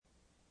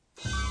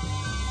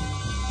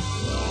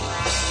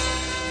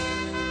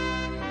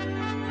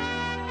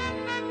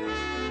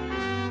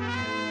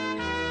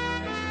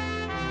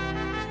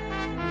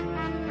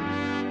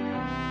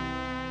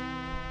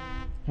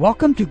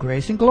Welcome to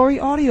Grace and Glory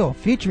Audio,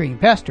 featuring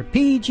Pastor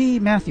P.G.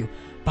 Matthew,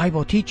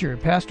 Bible teacher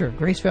and pastor of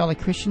Grace Valley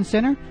Christian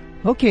Center,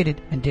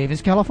 located in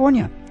Davis,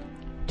 California.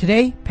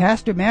 Today,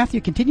 Pastor Matthew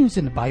continues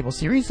in the Bible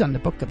series on the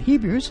book of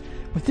Hebrews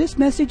with this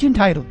message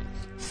entitled,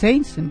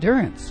 Saints'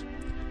 Endurance.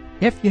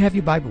 If you have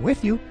your Bible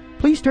with you,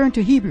 please turn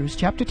to Hebrews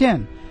chapter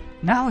 10.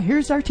 Now,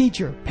 here's our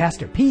teacher,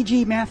 Pastor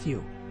P.G.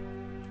 Matthew.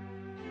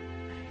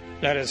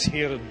 Let us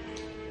hear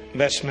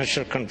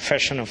Westminster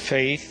Confession of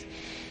Faith,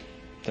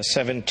 the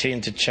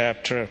 17th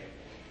chapter,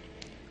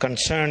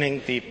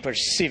 concerning the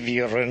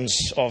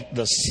perseverance of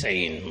the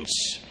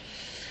saints.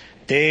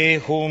 They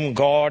whom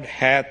God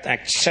hath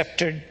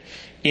accepted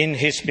in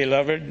his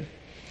beloved,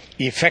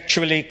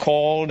 effectually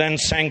called and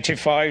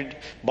sanctified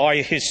by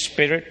his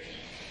Spirit,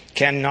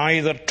 can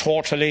neither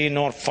totally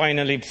nor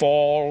finally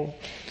fall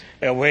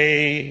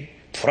away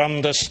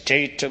from the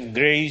state of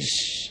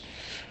grace,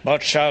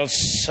 but shall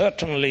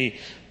certainly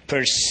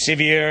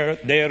persevere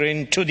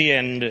therein to the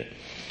end,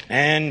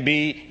 and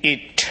be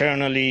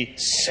eternally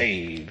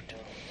saved.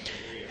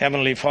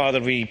 Heavenly Father,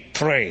 we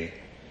pray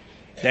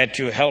that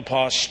you help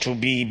us to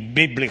be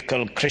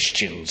biblical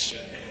Christians.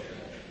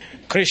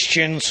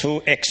 Christians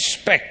who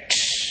expect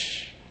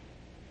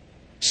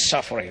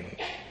suffering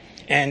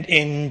and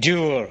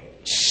endure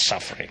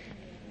suffering.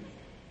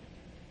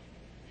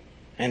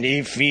 And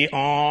if we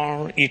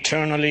are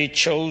eternally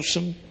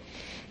chosen,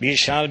 we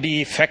shall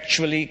be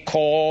effectually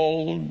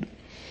called,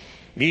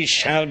 we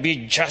shall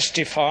be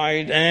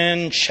justified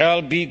and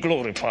shall be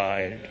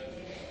glorified.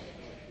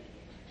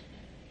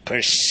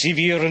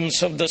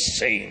 Perseverance of the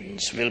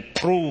saints will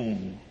prove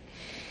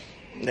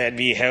that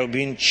we have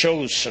been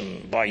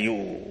chosen by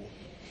you.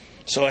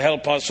 So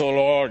help us, O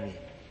Lord,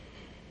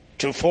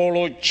 to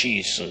follow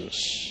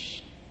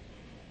Jesus.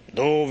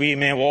 Though we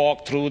may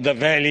walk through the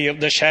valley of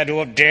the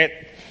shadow of death,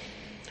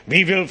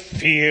 we will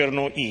fear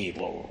no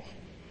evil,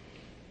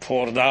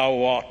 for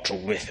thou art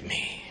with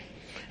me.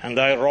 And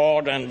thy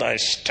rod and thy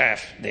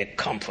staff, they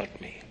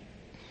comfort me.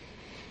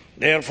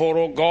 Therefore,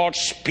 O God,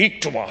 speak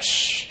to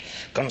us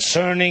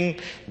concerning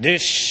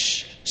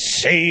this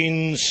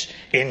saints'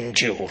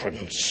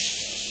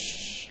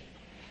 endurance,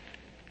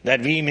 that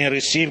we may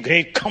receive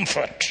great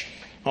comfort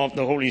of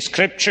the Holy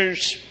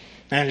Scriptures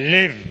and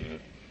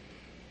live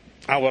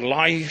our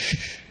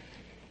life,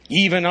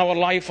 even our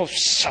life of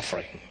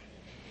suffering,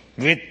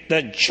 with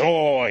the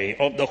joy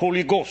of the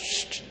Holy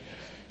Ghost.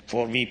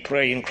 For we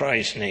pray in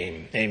Christ's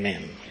name.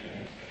 Amen.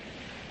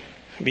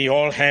 We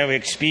all have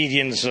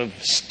experience of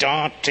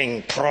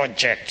starting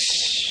projects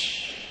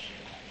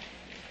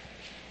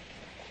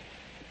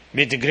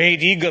with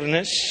great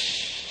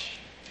eagerness,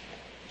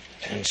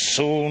 and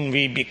soon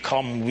we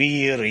become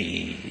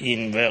weary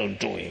in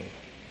well-doing.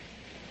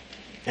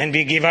 And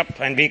we give up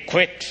and we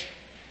quit,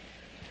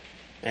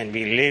 and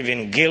we live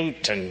in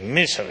guilt and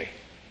misery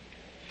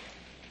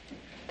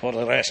for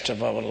the rest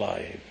of our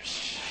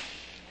lives.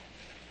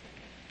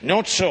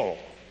 Not so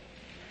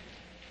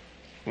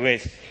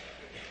with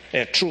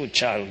a true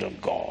child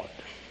of God.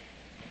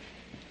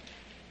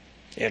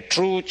 A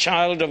true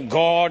child of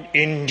God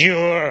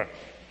endure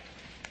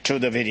to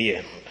the very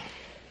end.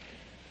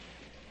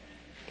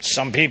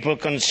 Some people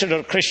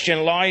consider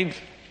Christian life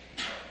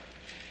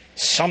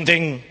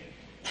something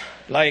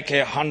like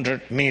a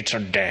 100-meter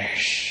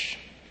dash.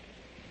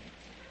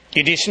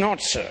 It is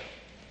not, sir.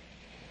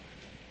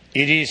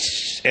 It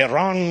is a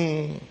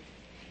run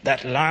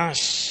that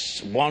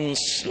lasts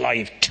one's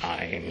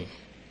lifetime,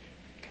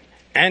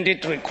 and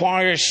it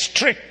requires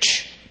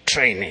strict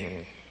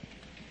training.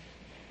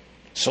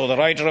 So the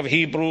writer of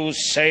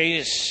Hebrews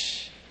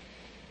says,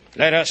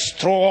 let us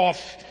throw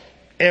off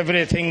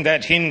everything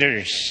that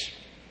hinders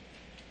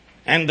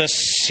and the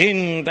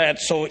sin that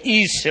so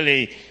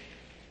easily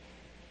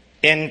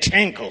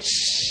entangles,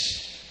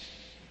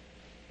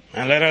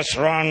 and let us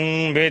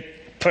run with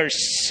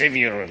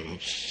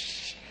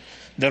perseverance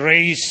the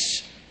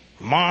race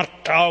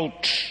marked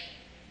out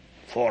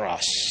for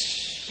us.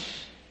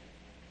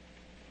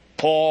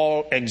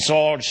 Paul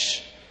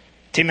exhorts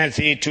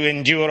Timothy to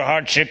endure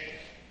hardship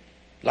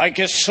like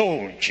a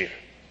soldier,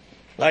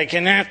 like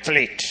an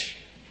athlete,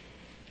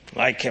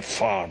 like a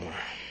farmer.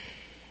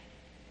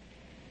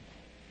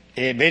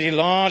 A very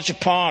large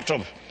part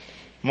of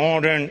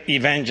modern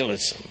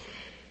evangelism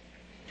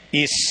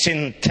is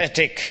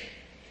synthetic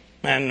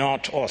and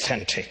not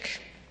authentic.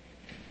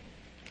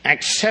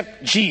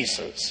 Accept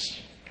Jesus.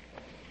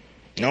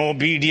 No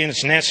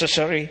obedience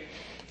necessary,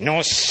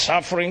 no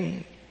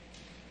suffering.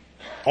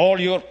 All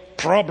your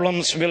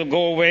problems will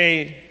go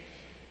away.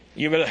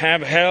 You will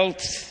have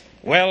health,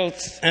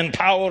 wealth, and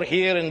power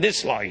here in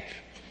this life,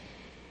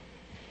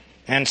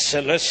 and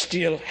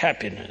celestial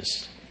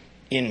happiness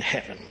in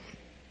heaven.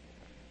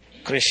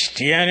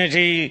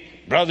 Christianity,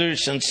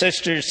 brothers and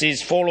sisters,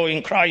 is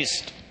following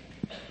Christ,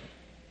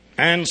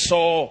 and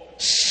so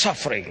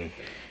suffering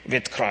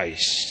with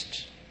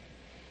Christ.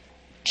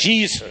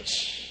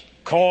 Jesus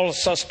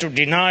calls us to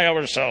deny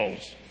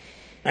ourselves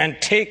and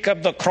take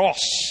up the cross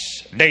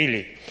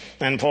daily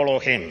and follow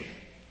him.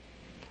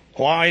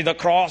 Why the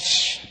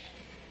cross?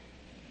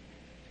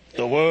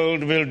 the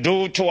world will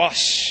do to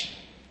us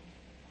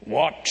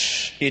what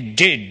it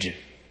did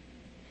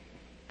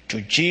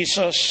to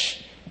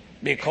Jesus,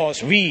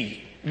 because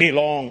we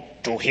belong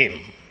to him.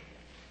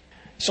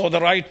 So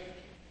the writer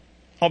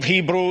of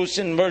Hebrews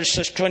in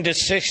verses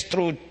 26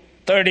 through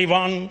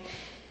 31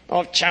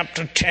 of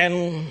chapter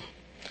 10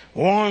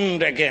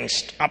 warned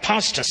against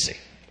apostasy,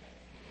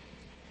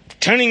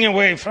 turning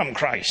away from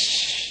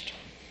Christ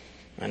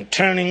and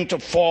turning to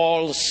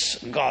false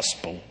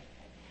gospel.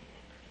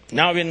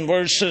 Now in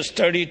verses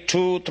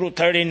 32 through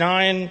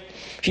 39,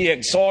 he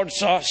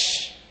exhorts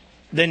us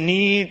the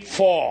need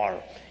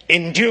for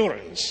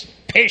endurance,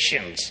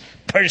 patience,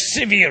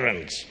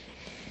 perseverance,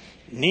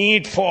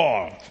 need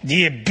for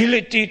the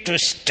ability to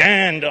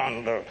stand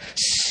under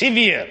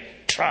severe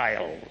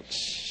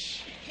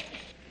trials.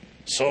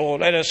 So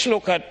let us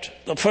look at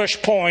the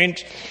first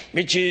point,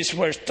 which is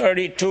verse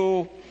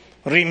 32.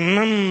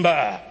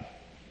 Remember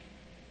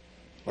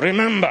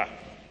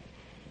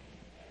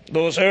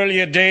those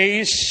earlier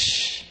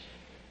days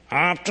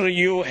after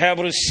you have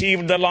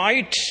received the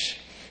light,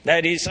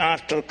 that is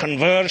after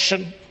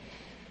conversion,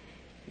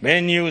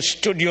 when you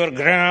stood your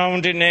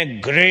ground in a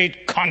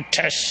great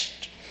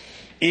contest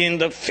in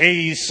the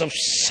face of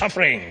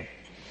suffering.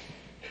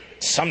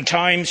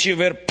 Sometimes you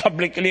were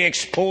publicly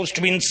exposed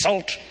to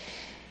insult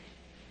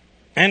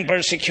and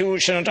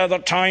persecution. At other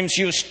times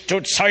you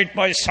stood side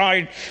by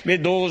side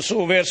with those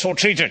who were so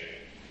treated.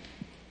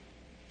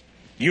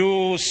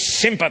 You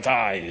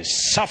sympathized,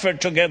 suffered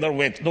together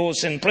with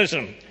those in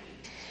prison,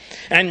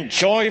 and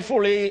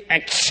joyfully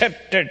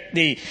accepted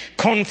the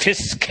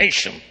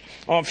confiscation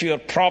of your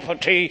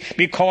property,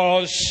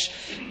 because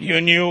you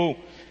knew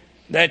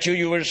that you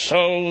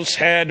yourselves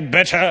had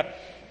better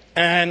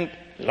and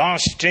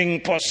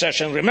lasting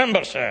possession.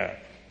 Remember, sir,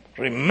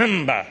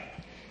 remember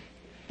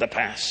the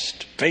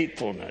past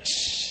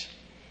faithfulness.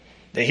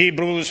 The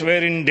Hebrews were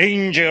in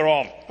danger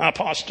of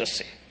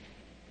apostasy,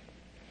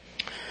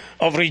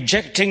 of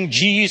rejecting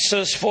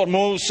Jesus for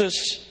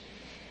Moses,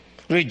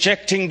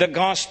 rejecting the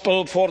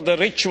gospel for the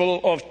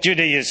ritual of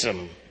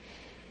Judaism,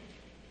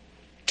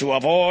 to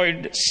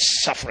avoid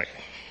suffering.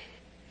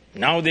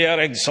 Now they are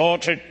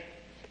exhorted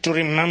to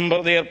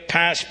remember their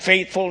past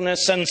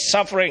faithfulness and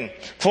suffering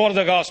for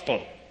the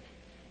gospel.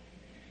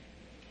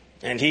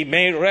 And he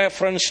made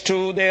reference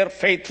to their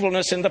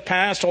faithfulness in the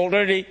past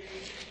already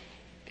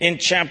in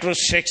chapter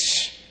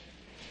 6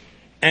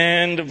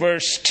 and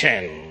verse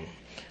 10.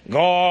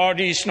 God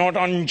is not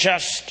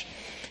unjust.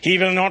 He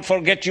will not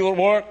forget your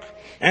work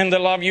and the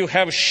love you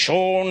have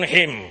shown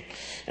him,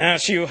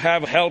 as you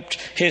have helped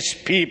his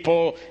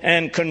people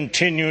and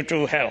continue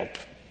to help.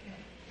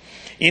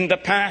 In the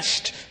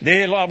past,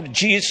 they loved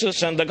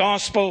Jesus and the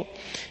gospel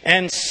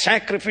and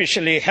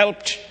sacrificially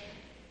helped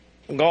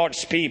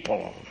God's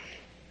people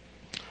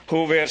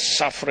who were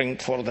suffering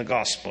for the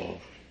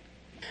gospel.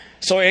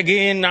 So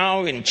again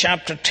now in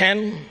chapter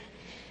 10,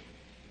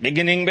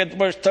 beginning with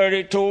verse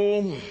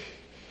 32,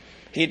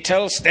 he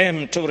tells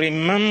them to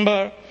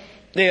remember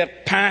their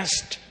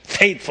past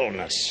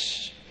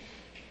faithfulness.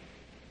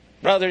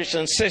 Brothers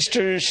and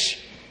sisters,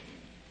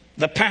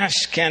 the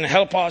past can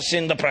help us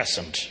in the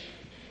present.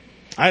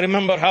 I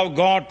remember how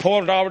God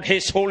poured out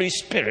his Holy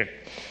Spirit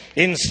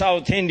in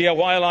South India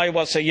while I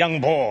was a young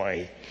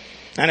boy,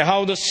 and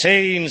how the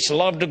saints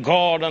loved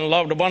God and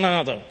loved one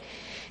another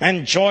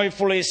and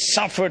joyfully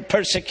suffered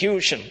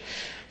persecution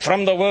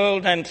from the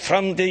world and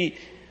from the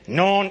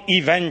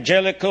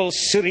non-evangelical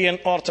Syrian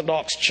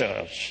Orthodox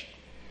Church.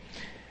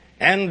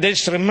 And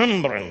this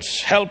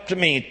remembrance helped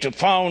me to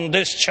found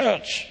this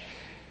church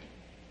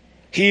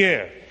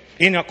here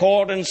in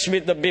accordance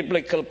with the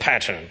biblical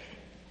pattern.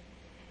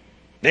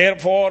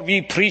 Therefore,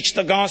 we preach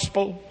the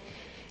gospel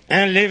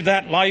and live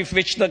that life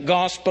which the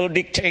gospel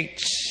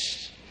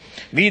dictates.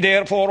 We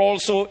therefore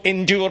also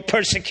endure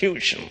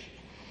persecution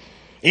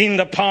in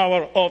the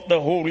power of the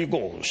Holy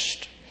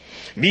Ghost.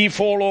 We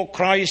follow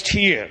Christ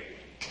here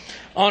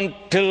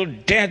until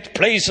death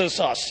places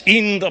us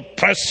in the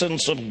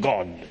presence of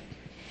God.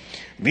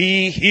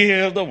 We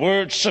hear the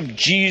words of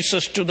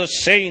Jesus to the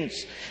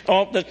saints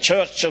of the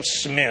church of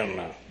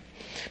Smyrna.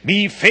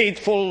 Be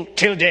faithful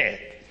till death,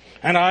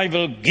 and I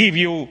will give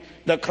you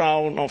the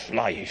crown of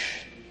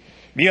life.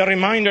 We are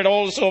reminded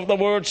also of the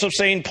words of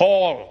St.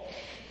 Paul.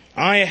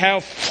 I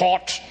have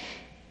fought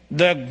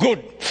the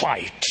good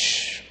fight.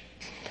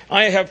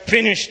 I have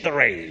finished the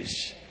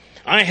race.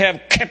 I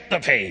have kept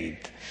the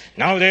faith.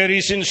 Now there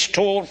is in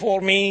store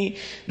for me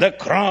the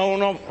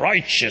crown of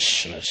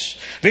righteousness,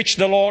 which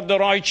the Lord, the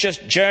righteous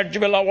judge,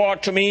 will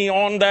award to me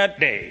on that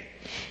day.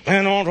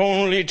 And not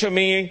only to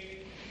me,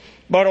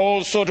 but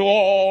also to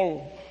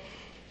all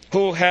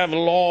who have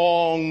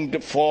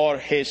longed for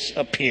his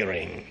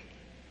appearing.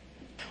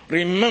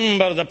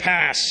 Remember the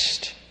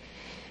past.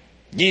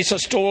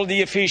 Jesus told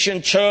the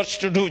Ephesian church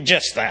to do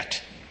just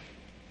that.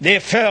 They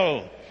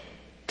fell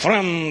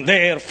from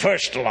their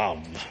first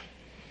love.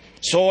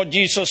 So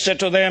Jesus said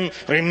to them,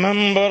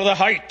 remember the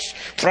height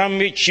from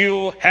which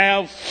you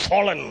have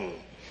fallen.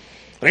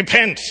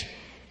 Repent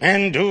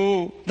and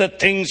do the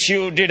things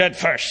you did at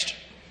first.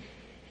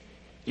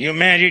 You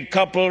married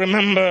couple,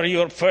 remember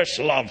your first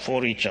love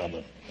for each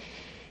other.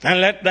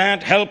 And let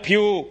that help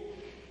you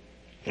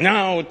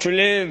now to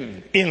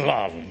live in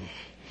love.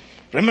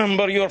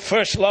 Remember your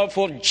first love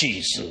for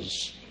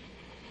Jesus.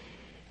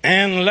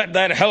 And let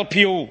that help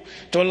you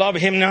to love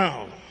him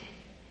now.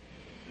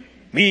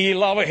 We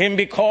love him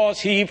because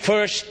he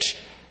first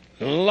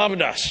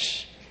loved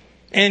us.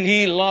 And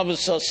he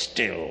loves us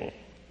still.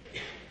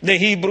 The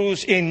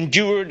Hebrews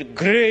endured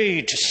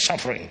great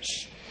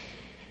sufferings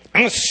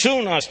as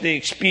soon as they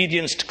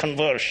experienced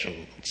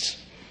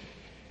conversions.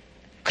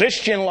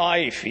 Christian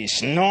life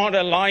is not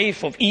a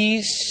life of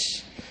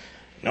ease,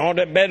 not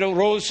a bed of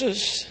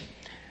roses.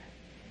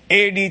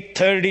 AD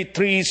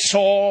 33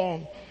 saw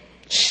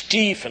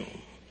Stephen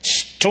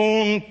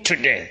stoned to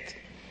death.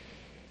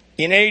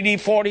 In AD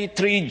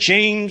 43,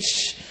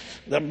 James,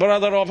 the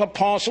brother of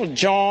Apostle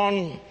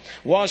John,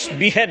 was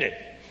beheaded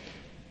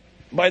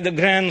by the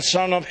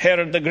grandson of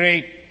Herod the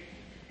Great,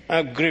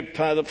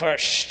 Agrippa the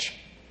First.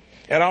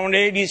 Around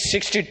AD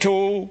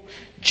 62,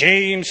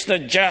 James the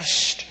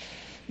Just,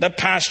 the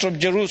pastor of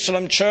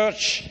Jerusalem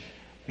church,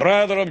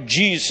 brother of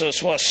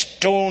Jesus, was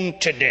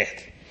stoned to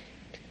death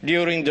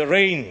during the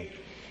reign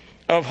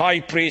of high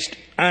priest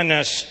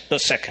Annas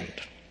II.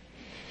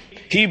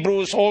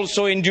 Hebrews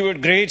also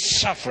endured great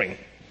suffering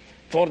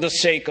for the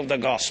sake of the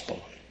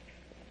gospel.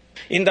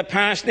 In the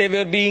past, they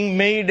were being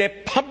made a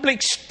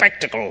public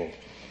spectacle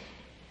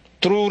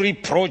through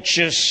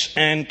reproaches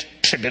and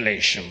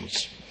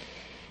tribulations.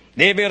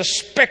 They were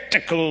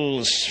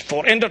spectacles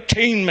for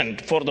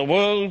entertainment for the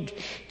world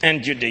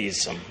and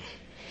Judaism.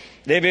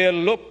 They were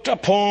looked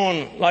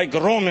upon like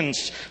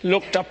Romans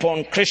looked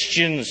upon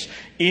Christians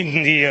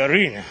in the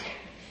arena.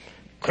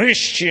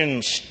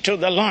 Christians to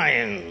the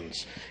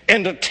lions,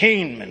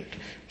 entertainment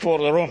for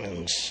the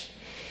Romans.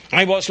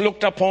 I was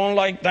looked upon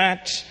like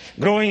that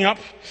growing up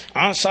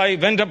as I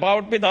went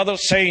about with other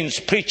saints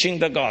preaching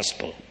the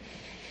gospel.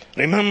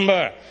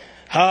 Remember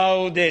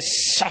how they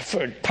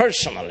suffered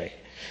personally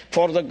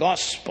for the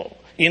gospel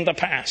in the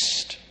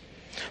past.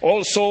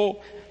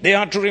 Also, they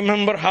are to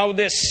remember how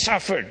they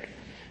suffered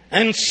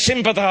and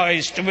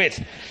sympathized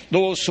with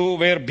those who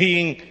were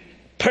being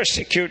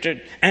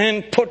persecuted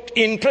and put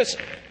in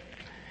prison.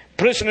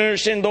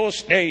 Prisoners in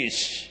those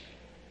days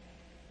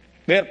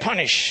were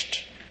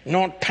punished,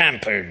 not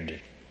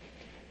pampered.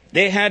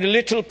 They had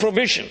little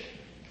provision,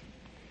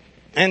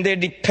 and they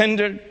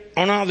depended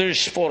on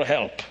others for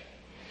help.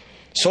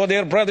 So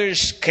their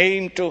brothers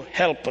came to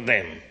help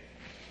them.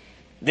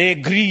 They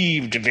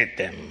grieved with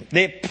them.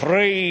 They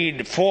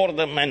prayed for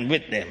them and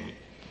with them.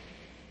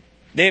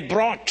 They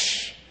brought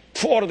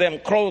for them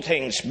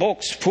clothing,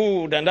 books,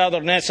 food, and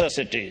other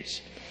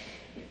necessities.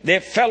 They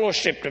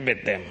fellowshiped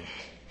with them.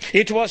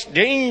 It was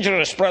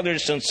dangerous,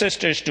 brothers and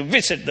sisters, to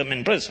visit them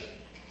in prison,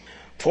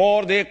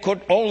 for they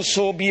could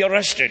also be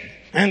arrested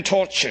and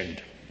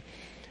tortured.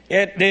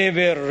 Yet they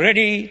were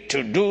ready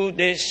to do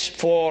this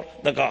for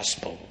the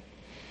gospel.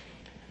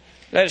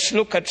 Let's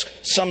look at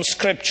some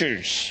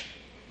scriptures.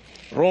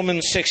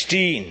 Romans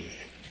 16,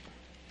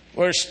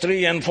 verse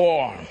 3 and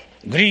 4.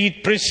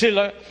 Greet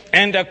Priscilla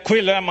and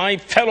Aquila, my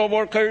fellow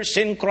workers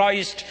in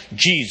Christ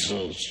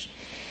Jesus.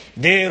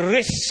 They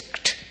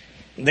risked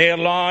their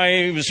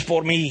lives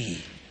for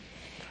me.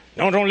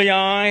 Not only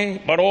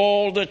I, but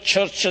all the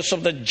churches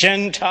of the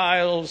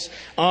Gentiles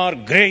are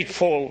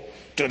grateful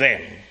to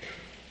them.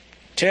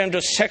 Turn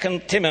to 2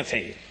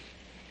 Timothy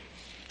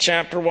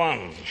chapter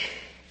 1.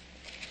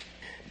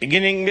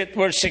 Beginning with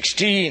verse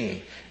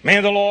 16. May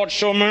the Lord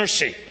show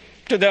mercy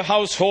to the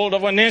household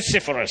of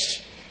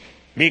Onesiphorus,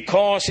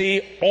 because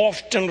he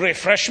often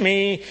refreshed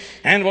me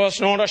and was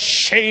not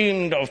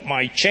ashamed of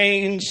my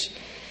chains.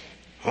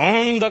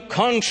 On the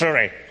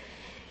contrary,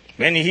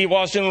 when he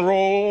was in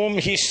Rome,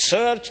 he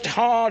searched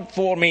hard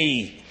for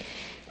me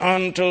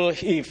until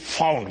he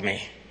found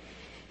me.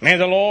 May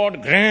the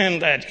Lord grant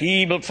that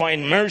he will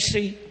find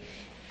mercy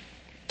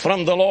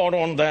from the Lord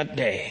on that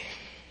day.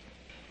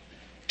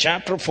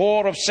 Chapter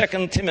 4 of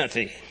 2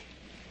 Timothy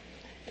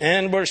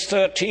and verse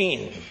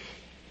 13.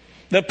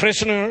 The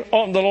prisoner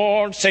of the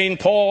Lord, St.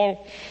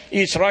 Paul,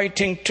 is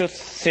writing to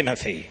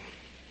Timothy.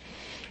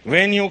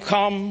 When you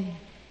come,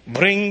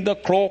 bring the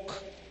cloak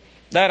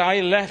that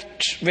I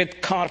left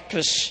with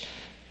Carpus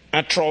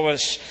at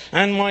Troas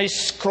and my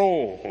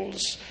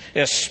scrolls,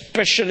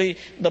 especially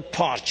the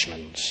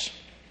parchments.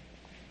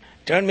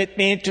 Turn with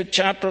me to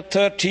chapter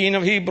 13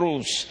 of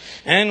Hebrews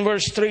and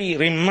verse 3.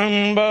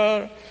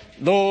 Remember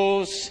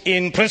those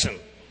in prison,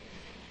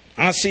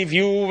 as if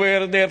you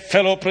were their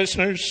fellow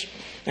prisoners,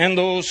 and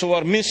those who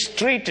are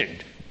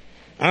mistreated,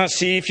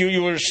 as if you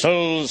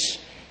yourselves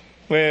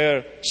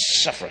were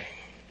suffering.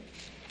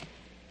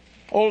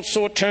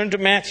 Also turn to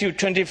Matthew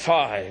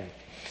 25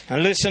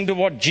 and listen to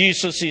what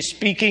Jesus is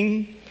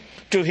speaking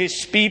to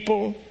his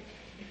people,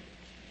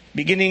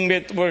 beginning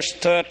with verse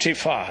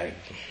 35.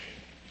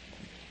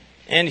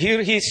 And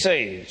here he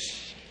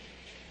says,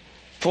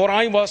 for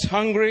I was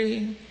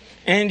hungry,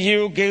 and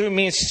you gave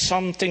me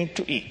something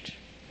to eat.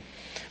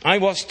 I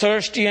was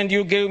thirsty, and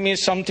you gave me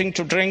something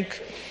to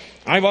drink.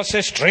 I was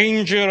a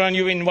stranger and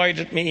you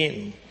invited me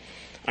in.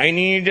 I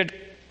needed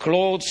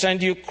clothes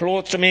and you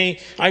clothed me.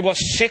 I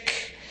was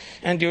sick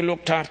and you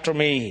looked after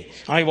me.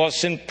 I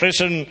was in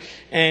prison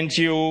and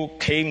you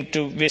came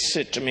to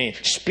visit me.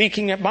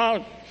 Speaking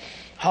about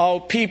how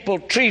people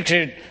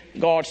treated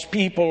God's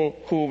people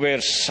who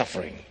were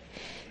suffering.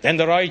 Then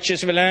the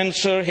righteous will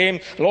answer him,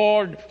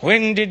 Lord,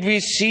 when did we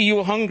see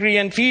you hungry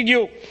and feed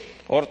you,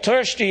 or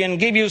thirsty and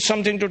give you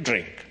something to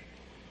drink?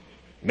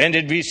 When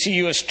did we see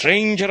you a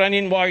stranger and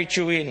invite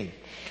you in,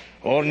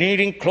 or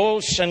needing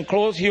clothes and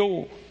clothe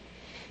you?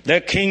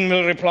 The king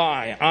will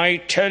reply, I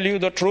tell you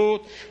the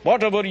truth,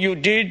 whatever you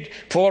did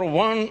for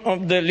one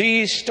of the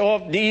least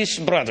of these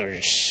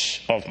brothers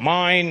of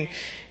mine,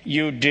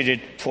 you did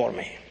it for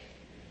me.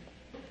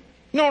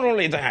 Not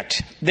only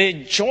that, they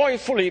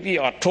joyfully, we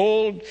are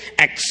told,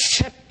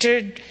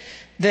 accepted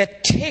the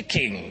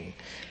taking,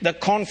 the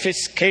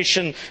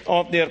confiscation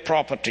of their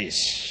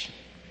properties.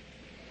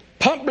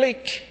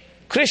 Public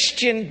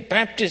Christian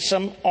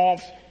baptism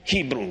of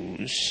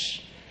Hebrews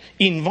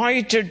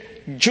invited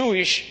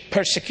Jewish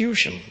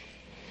persecution.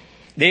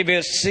 They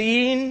were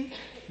seen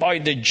by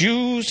the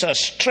Jews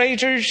as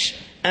traitors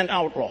and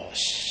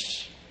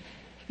outlaws,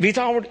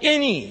 without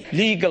any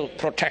legal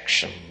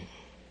protection.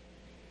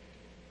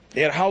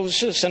 Their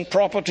houses and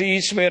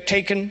properties were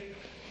taken.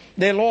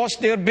 They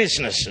lost their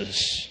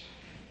businesses.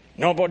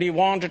 Nobody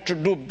wanted to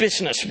do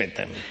business with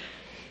them.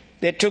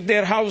 They took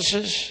their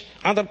houses,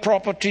 other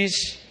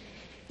properties.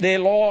 They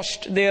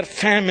lost their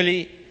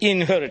family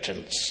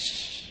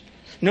inheritance.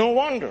 No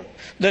wonder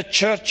the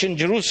church in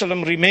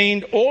Jerusalem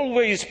remained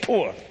always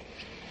poor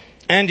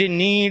and in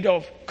need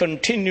of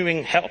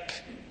continuing help.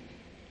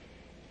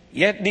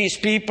 Yet these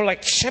people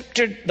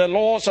accepted the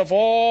laws of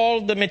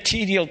all the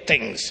material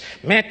things,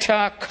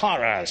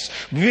 metakaras,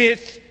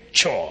 with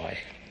joy.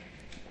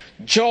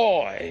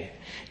 Joy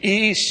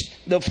is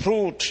the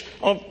fruit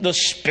of the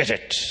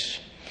Spirit.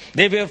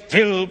 They were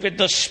filled with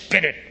the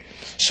Spirit,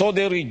 so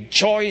they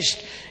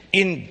rejoiced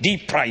in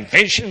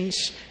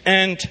deprivations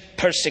and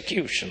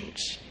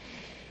persecutions.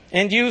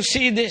 And you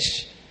see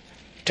this.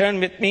 Turn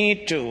with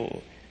me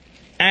to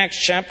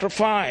Acts chapter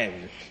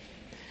 5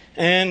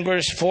 and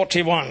verse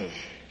 41.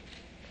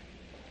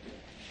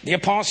 The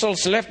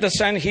apostles left the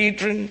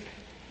Sanhedrin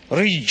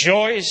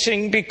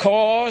rejoicing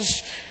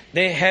because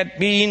they had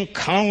been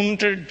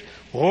counted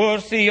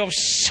worthy of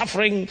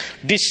suffering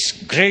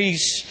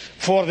disgrace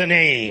for the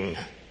name.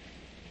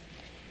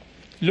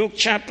 Luke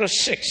chapter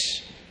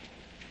 6.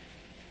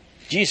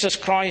 Jesus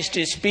Christ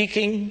is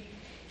speaking,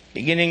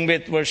 beginning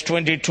with verse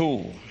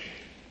 22.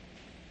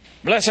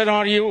 Blessed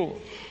are you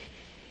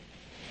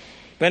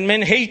when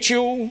men hate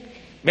you,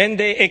 when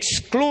they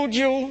exclude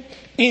you,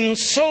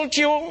 insult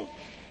you,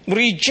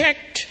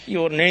 reject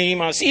your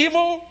name as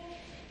evil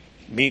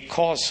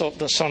because of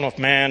the Son of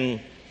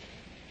Man.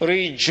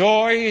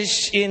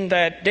 Rejoice in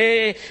that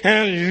day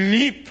and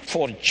leap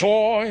for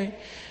joy,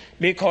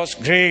 because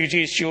great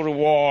is your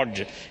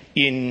reward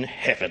in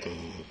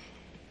heaven.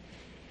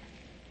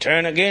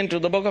 Turn again to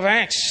the book of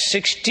Acts,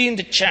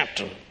 16th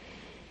chapter.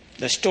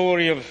 The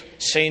story of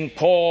St.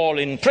 Paul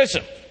in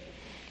prison,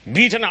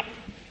 beaten up,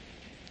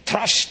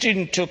 thrust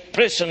into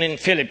prison in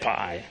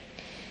Philippi.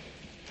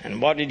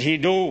 And what did he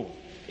do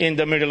in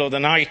the middle of the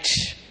night?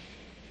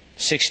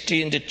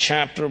 16th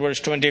chapter, verse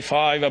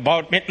 25.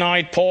 About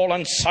midnight, Paul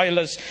and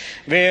Silas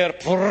were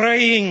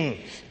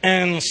praying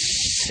and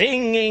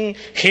singing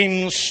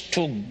hymns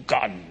to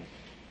God.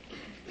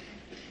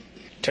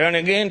 Turn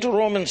again to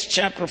Romans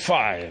chapter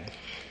 5.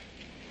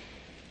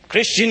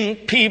 Christian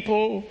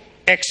people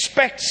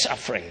expect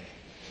suffering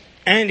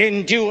and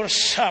endure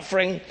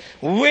suffering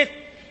with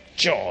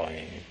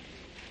joy.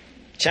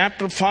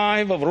 Chapter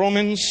 5 of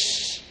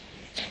Romans,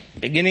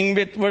 beginning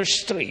with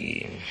verse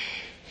 3.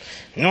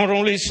 Not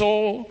only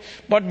so,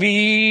 but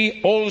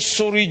we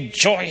also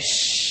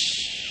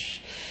rejoice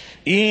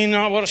in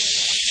our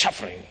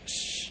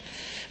sufferings,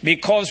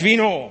 because we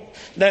know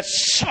that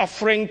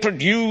suffering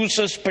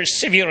produces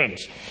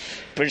perseverance.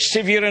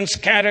 Perseverance,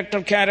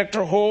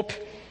 character, hope.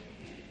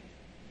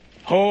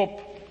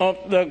 Hope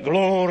of the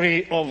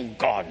glory of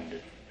God.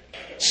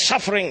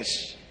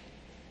 Sufferings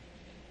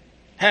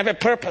have a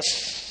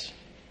purpose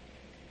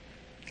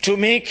to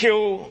make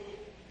you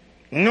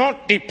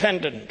not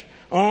dependent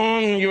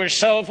on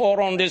yourself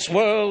or on this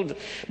world,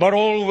 but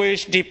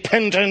always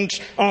dependent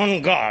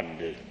on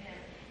God.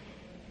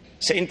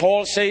 St.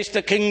 Paul says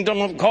the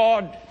kingdom of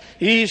God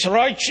is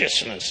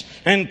righteousness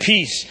and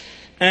peace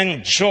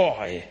and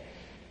joy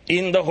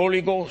in the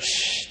Holy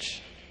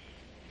Ghost.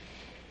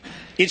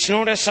 It's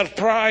not a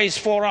surprise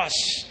for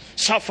us.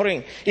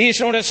 Suffering is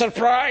not a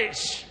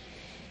surprise.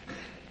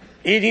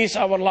 It is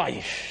our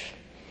life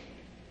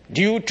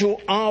due to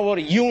our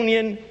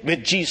union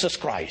with Jesus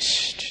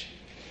Christ.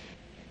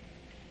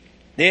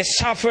 They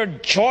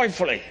suffered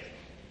joyfully.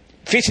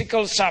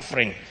 Physical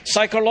suffering,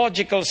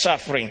 psychological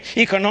suffering,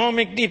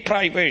 economic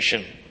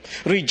deprivation,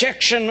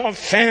 rejection of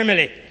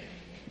family,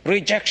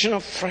 rejection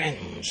of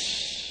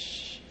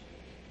friends.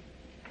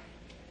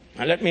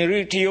 Now let me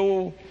read to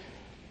you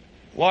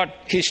what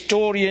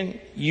historian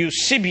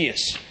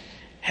Eusebius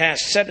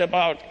has said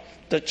about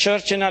the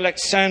church in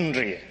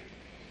Alexandria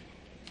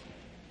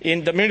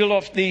in the middle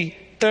of the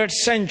 3rd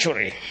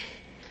century.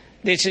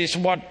 This is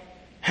what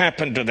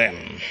happened to them.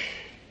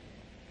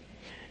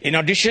 In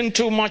addition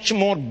to much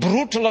more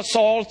brutal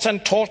assaults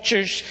and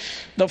tortures,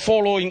 the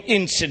following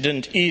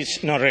incident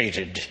is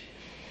narrated.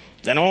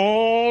 Then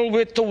all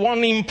with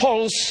one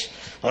impulse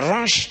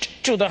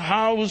rushed to the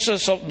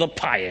houses of the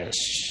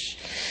pious,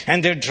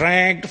 and they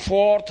dragged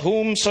forth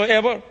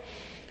whomsoever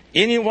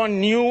anyone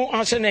knew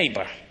as a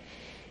neighbor,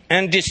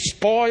 and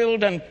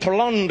despoiled and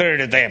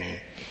plundered them.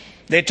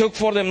 They took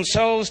for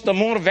themselves the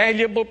more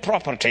valuable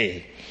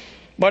property,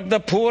 but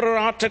the poorer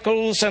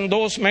articles and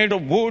those made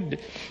of wood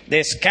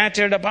they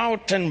scattered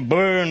about and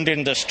burned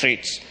in the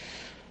streets,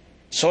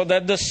 so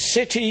that the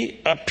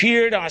city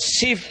appeared as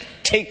if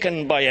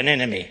taken by an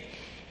enemy.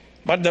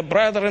 But the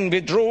brethren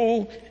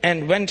withdrew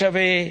and went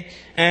away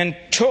and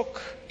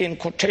took, in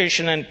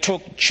quotation, and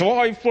took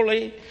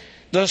joyfully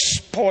the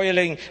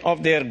spoiling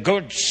of their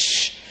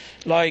goods,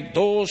 like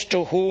those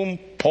to whom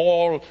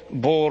Paul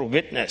bore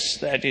witness.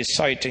 That is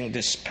citing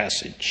this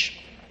passage.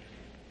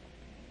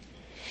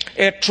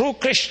 A true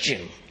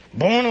Christian,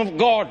 born of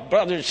God,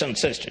 brothers and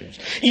sisters,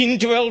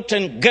 indwelt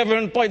and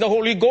governed by the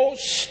Holy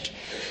Ghost,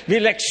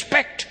 will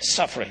expect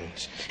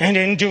sufferings and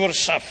endure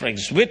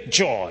sufferings with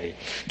joy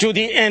to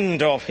the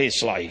end of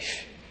his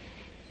life.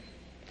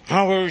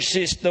 Ours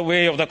is the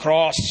way of the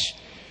cross,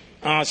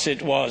 as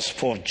it was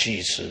for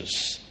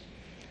Jesus.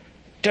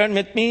 Turn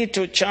with me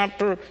to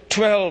chapter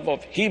 12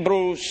 of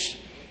Hebrews,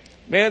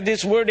 where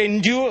this word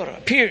endure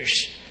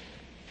appears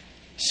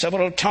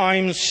several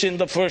times in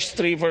the first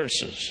 3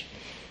 verses.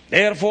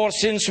 Therefore,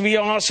 since we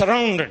are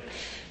surrounded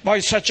by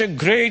such a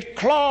great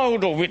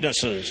cloud of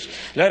witnesses,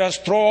 let us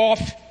throw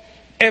off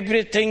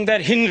everything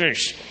that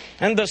hinders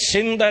and the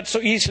sin that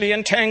so easily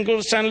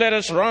entangles, and let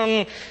us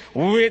run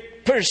with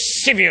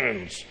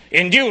perseverance,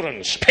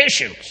 endurance,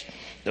 patience,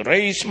 the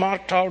race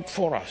marked out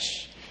for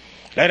us.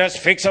 Let us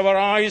fix our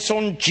eyes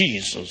on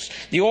Jesus,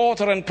 the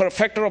author and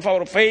perfecter of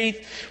our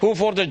faith, who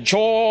for the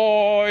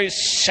joy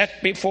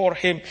set before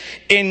him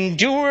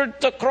endured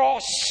the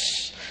cross,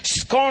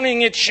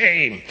 scorning its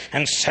shame,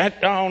 and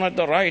sat down at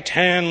the right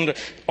hand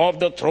of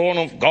the throne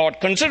of God.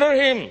 Consider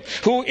him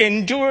who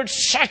endured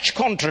such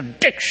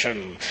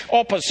contradiction,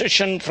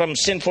 opposition from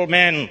sinful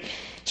men,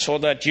 so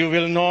that you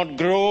will not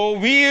grow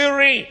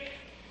weary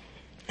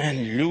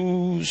and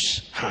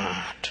lose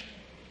heart.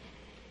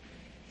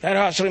 Let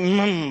us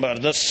remember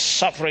the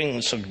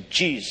sufferings of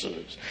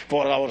Jesus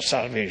for our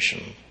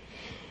salvation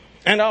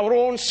and our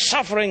own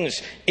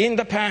sufferings in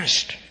the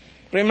past.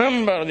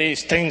 Remember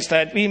these things,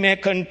 that we may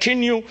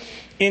continue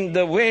in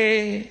the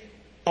way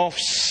of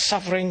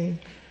suffering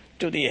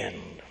to the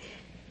end.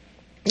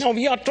 Now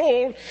we are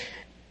told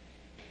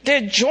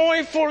they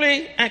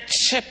joyfully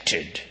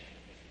accepted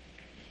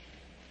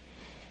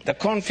the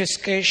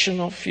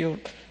confiscation of your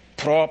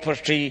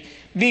property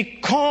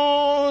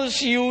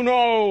because you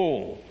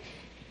know.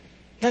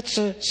 That's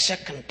the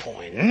second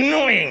point.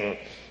 Knowing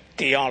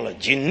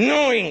theology,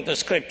 knowing the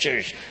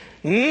scriptures,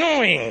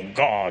 knowing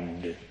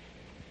God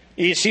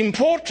is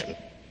important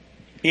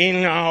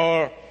in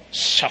our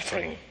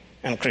suffering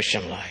and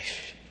Christian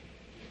life.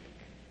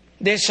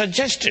 They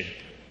suggested,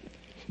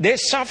 they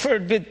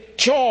suffered with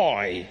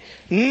joy,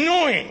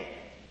 knowing,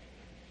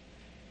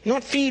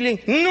 not feeling,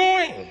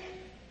 knowing.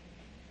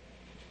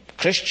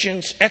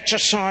 Christians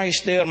exercise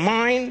their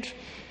mind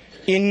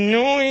in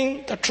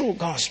knowing the true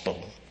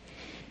gospel.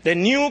 The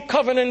new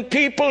covenant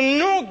people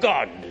know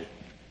God.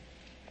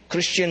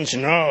 Christians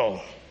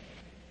know.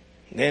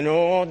 They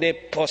know they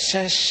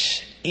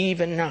possess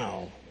even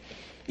now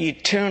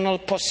eternal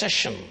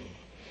possession.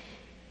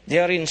 They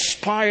are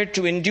inspired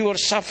to endure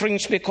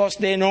sufferings because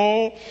they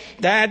know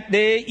that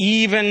they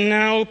even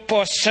now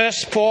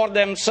possess for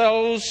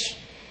themselves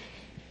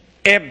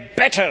a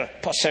better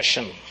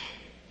possession,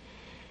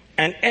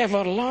 an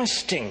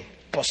everlasting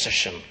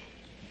possession.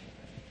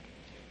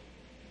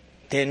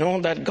 They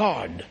know that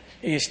God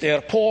is their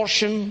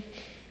portion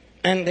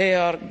and they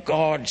are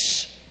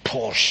God's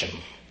portion.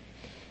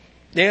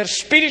 Their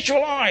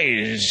spiritual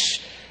eyes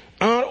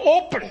are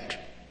opened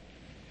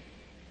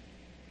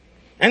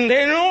and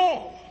they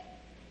know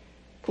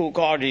who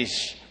God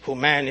is, who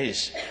man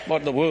is,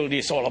 what the world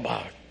is all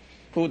about,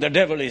 who the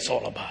devil is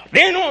all about.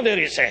 They know there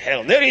is a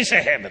hell, there is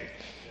a heaven.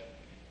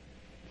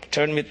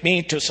 Turn with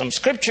me to some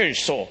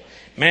scriptures. So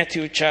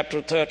Matthew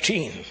chapter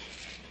 13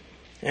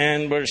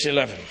 and verse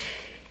 11.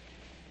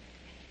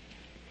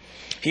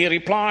 He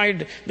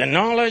replied, the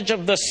knowledge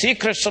of the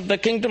secrets of the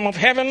kingdom of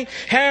heaven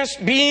has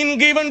been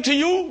given to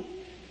you.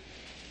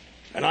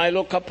 And I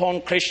look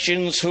upon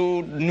Christians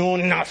who know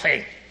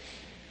nothing.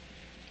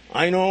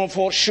 I know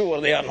for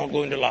sure they are not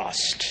going to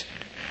last.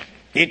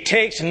 It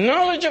takes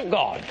knowledge of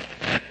God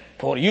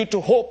for you to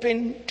hope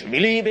in, to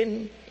believe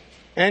in,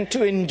 and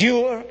to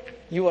endure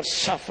your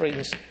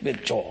sufferings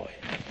with joy.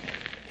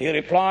 He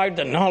replied,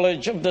 the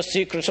knowledge of the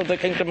secrets of the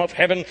kingdom of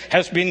heaven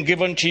has been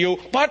given to you,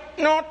 but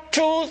not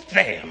to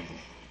them.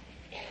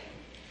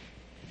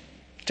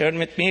 Turn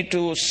with me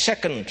to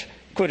 2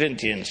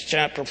 Corinthians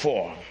chapter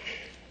 4.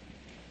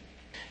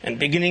 And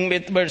beginning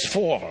with verse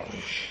 4.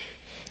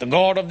 The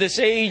God of this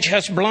age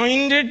has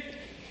blinded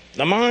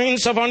the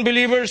minds of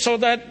unbelievers so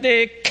that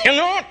they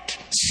cannot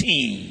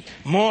see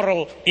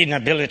moral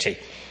inability.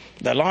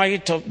 The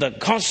light of the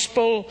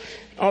gospel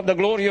of the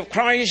glory of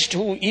Christ,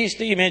 who is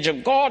the image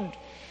of God.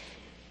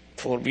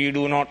 For we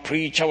do not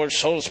preach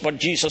ourselves, but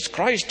Jesus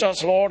Christ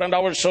as Lord, and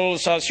our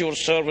souls as your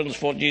servants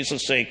for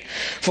Jesus' sake.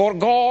 For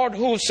God,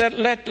 who said,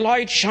 let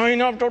light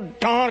shine out of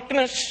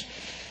darkness,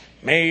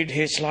 made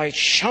his light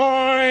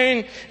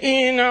shine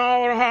in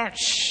our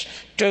hearts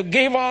to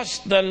give us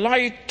the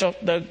light of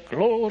the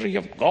glory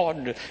of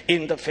God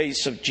in the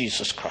face of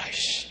Jesus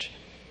Christ.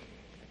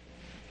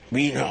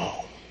 We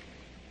know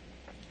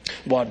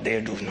what they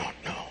do not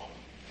know.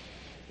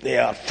 They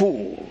are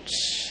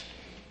fools,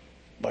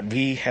 but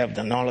we have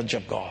the knowledge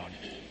of God.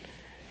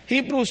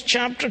 Hebrews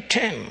chapter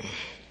 10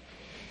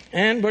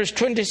 and verse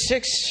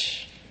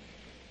 26.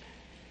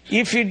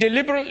 If we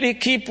deliberately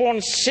keep on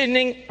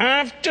sinning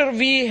after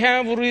we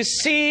have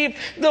received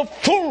the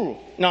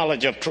full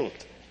knowledge of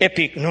truth,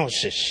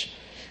 epignosis.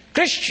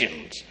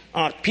 Christians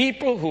are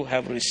people who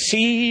have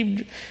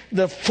received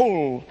the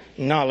full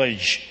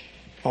knowledge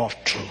of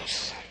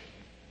truth.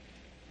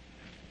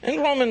 In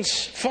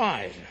Romans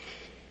 5,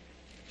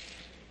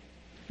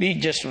 we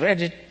just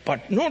read it,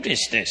 but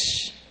notice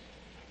this.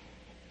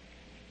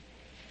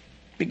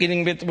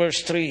 Beginning with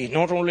verse 3,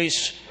 not only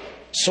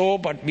so,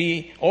 but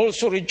we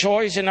also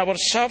rejoice in our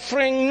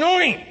suffering,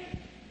 knowing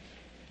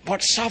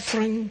what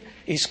suffering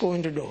is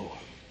going to do.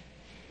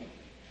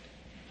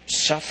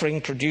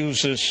 Suffering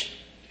produces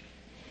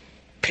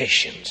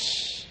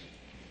patience.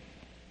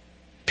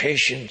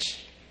 Patience,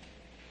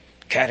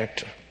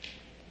 character,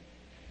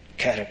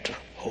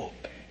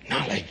 hope,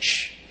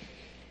 knowledge.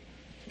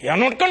 We are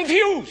not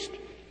confused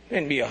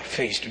when we are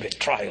faced with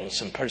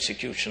trials and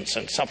persecutions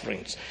and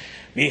sufferings.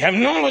 We have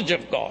knowledge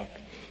of God,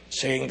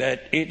 saying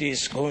that it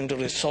is going to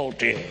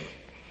result in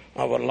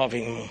our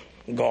loving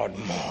God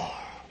more,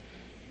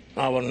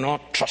 our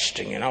not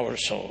trusting in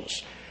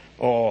ourselves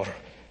or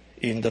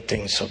in the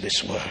things of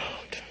this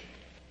world.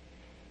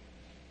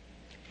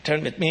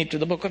 Turn with me to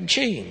the book of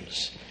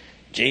James.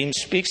 James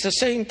speaks the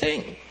same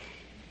thing.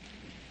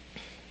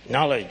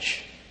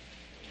 Knowledge.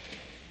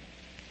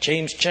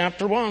 James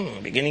chapter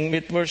 1, beginning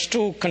with verse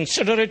 2,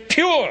 consider it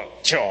pure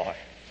joy.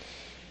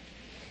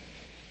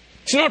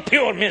 It's not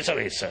pure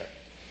misery, sir.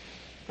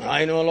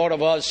 I know a lot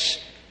of us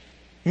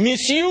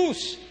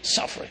misuse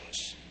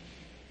sufferings.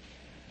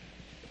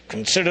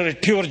 Consider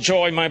it pure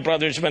joy, my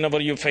brothers, whenever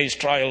you face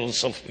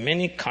trials of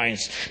many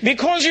kinds.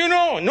 Because you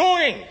know,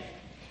 knowing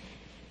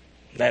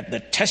that the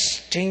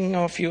testing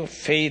of your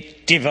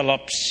faith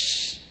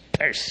develops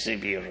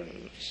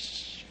perseverance.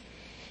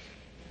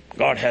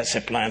 God has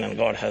a plan and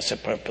God has a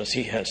purpose.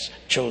 He has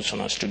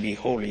chosen us to be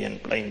holy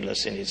and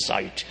blameless in His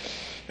sight.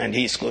 And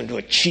He's going to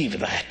achieve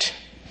that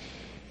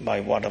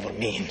by whatever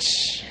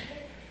means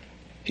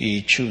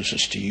He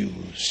chooses to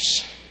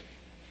use.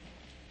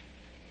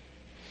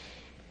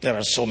 There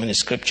are so many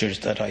scriptures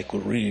that I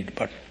could read,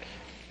 but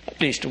at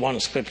least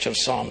one scripture,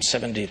 Psalm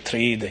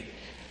 73,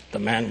 the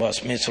man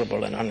was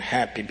miserable and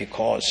unhappy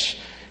because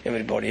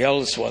everybody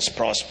else was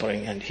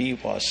prospering and he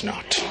was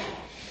not.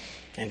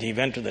 And he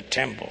went to the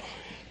temple,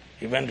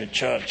 he went to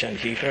church, and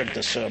he heard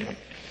the sermon,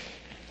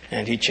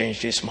 and he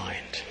changed his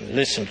mind.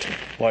 Listen to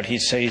what he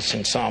says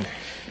in Psalm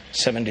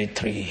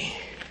 73,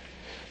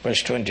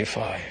 verse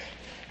 25.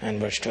 And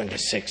verse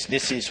 26.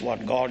 This is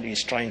what God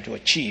is trying to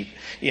achieve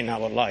in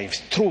our lives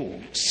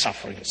through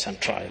sufferings and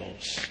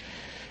trials.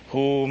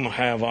 Whom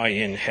have I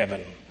in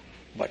heaven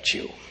but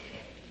you?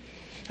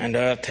 And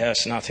earth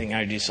has nothing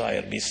I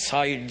desire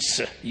besides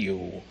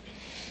you.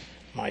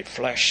 My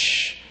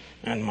flesh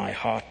and my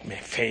heart may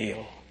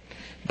fail,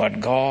 but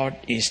God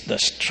is the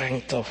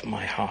strength of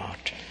my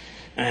heart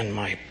and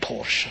my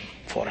portion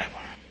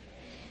forever.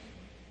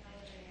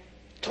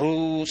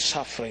 Through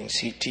sufferings,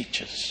 He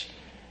teaches.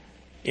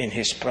 In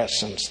His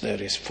presence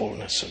there is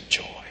fullness of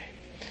joy,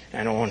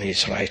 and on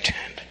His right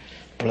hand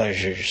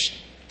pleasures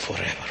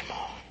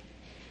forevermore.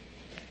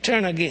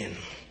 Turn again.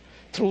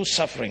 Through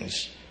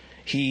sufferings,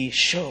 He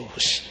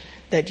shows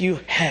that you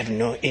have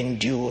no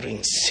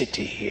enduring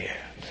city here,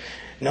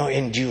 no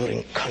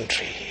enduring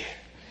country here,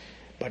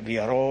 but we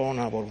are on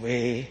our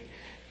way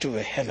to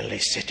a heavenly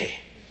city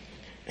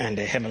and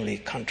a heavenly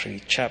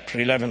country.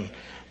 Chapter 11,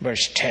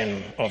 verse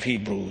 10 of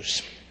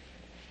Hebrews.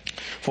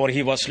 For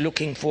he was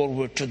looking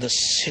forward to the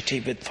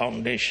city with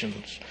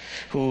foundations,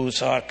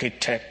 whose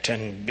architect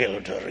and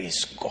builder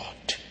is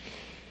God.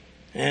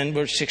 And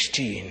verse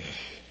 16.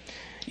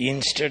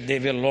 Instead, they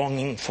were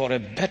longing for a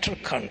better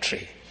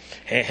country,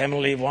 a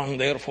heavenly one.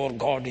 Therefore,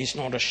 God is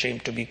not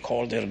ashamed to be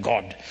called their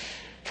God,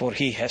 for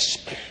He has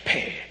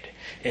prepared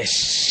a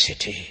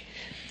city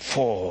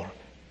for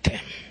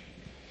them.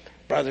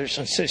 Brothers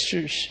and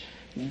sisters,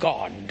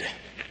 God,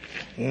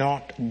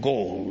 not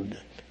gold,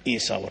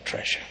 is our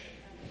treasure.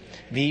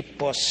 We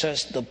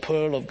possess the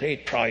pearl of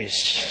great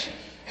price.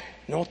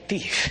 No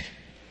thief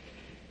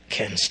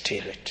can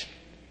steal it.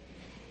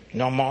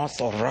 No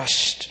moth or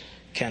rust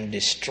can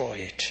destroy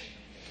it.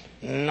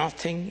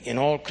 Nothing in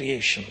all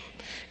creation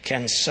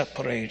can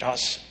separate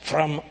us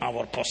from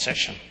our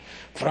possession,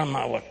 from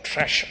our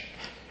treasure,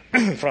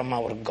 from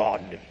our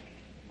God.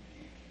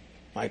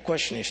 My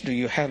question is, do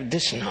you have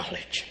this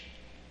knowledge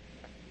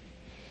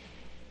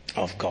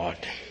of God?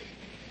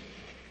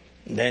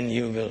 Then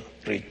you will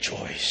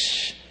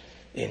rejoice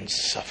in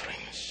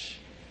sufferings.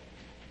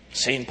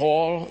 St.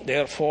 Paul,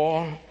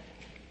 therefore,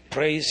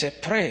 prays a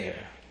prayer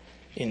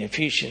in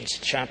Ephesians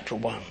chapter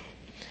 1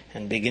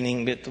 and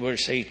beginning with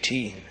verse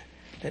 18.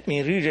 Let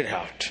me read it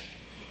out.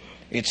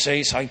 It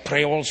says, I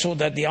pray also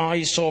that the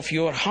eyes of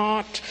your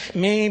heart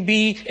may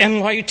be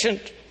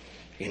enlightened,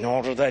 in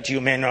order that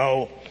you may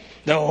know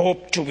the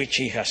hope to which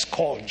he has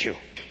called you,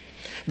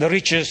 the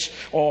riches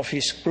of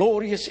his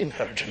glorious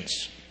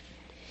inheritance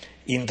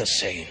in the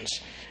saints,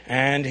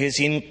 and his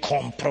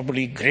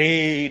incomparably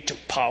great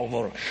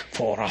power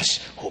for us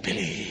who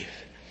believe.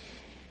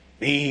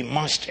 We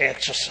must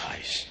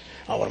exercise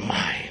our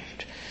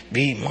mind.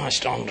 We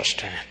must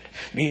understand.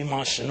 We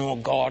must know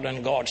God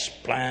and God's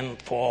plan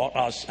for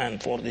us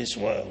and for this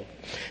world,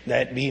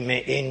 that we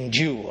may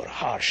endure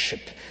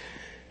hardship,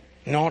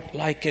 not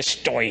like a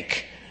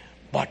stoic,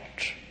 but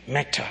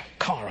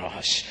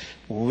metakaros,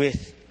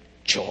 with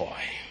joy.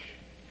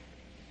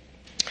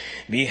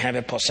 We have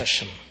a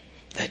possession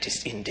that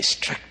is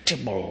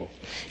indestructible,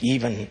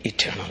 even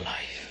eternal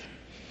life.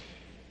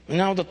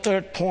 Now the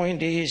third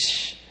point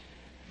is,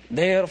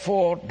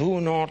 therefore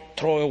do not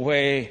throw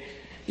away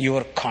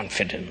your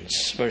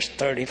confidence. Verse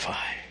 35.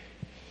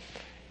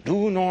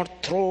 Do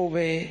not throw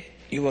away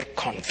your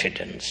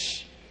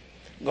confidence.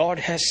 God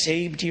has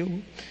saved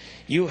you.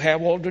 You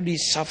have already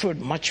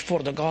suffered much for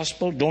the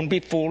gospel. Don't be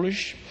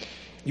foolish.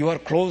 You are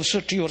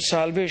closer to your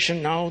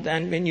salvation now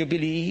than when you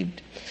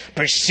believed.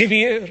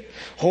 Persevere.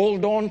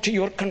 Hold on to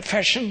your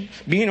confession.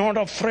 Be not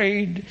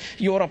afraid.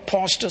 Your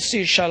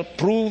apostasy shall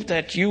prove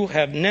that you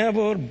have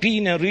never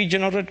been a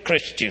regenerate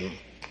Christian,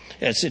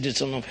 a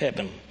citizen of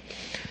heaven.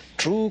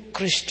 True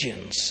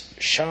Christians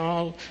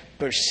shall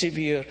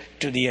persevere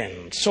to the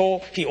end.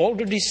 So he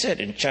already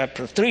said in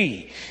chapter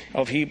 3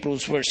 of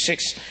Hebrews verse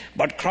 6,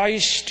 but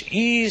Christ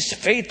is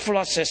faithful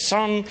as a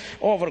son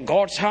over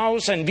God's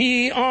house, and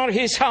we are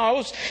his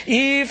house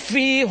if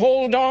we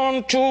hold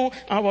on to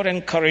our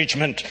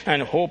encouragement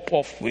and hope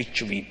of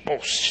which we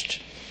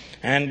boast.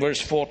 And verse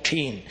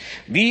 14,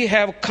 we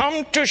have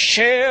come to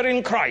share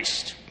in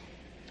Christ.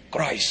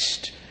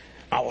 Christ,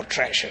 our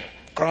treasure.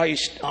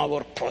 Christ,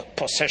 our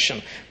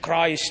possession.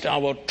 Christ,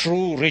 our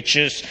true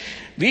riches.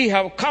 We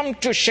have come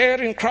to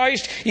share in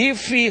Christ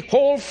if we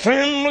hold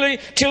firmly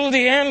till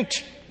the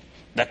end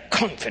the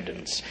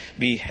confidence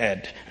we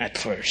had at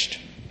first.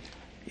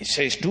 He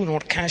says, do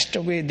not cast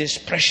away this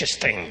precious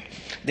thing,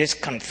 this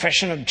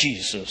confession of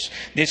Jesus,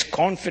 this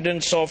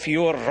confidence of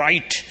your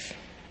right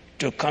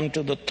to come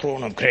to the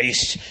throne of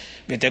grace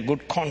with a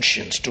good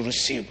conscience to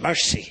receive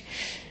mercy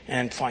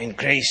and find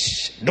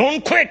grace.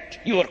 Don't quit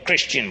your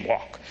Christian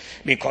walk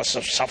because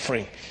of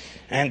suffering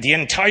and the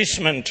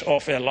enticement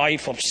of a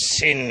life of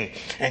sin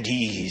and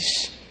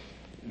ease.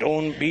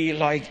 Don't be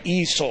like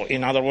Esau,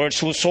 in other words,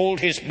 who sold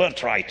his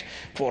birthright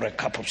for a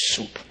cup of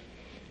soup.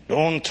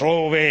 Don't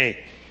throw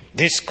away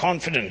this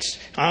confidence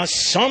as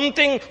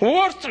something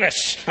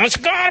worthless, as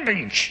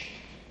garbage.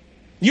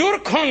 Your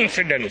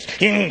confidence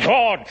in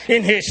God,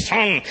 in his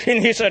Son,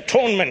 in his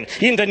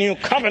atonement, in the new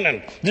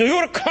covenant,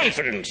 your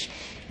confidence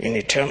in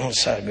eternal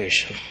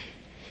salvation.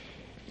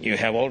 You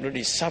have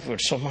already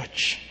suffered so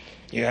much.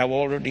 You have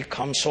already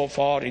come so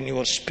far in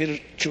your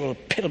spiritual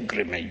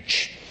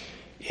pilgrimage.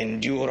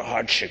 Endure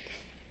hardship.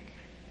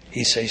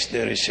 He says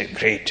there is a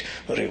great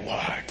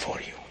reward for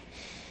you.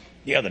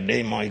 The other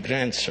day, my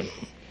grandson,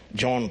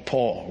 John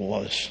Paul,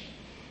 was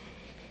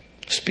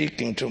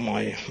speaking to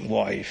my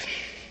wife.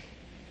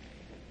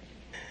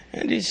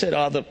 And he said,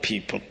 other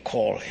people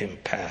call him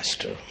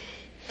pastor,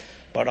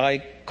 but I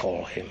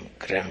call him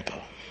grandpa.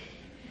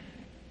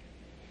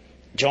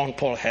 John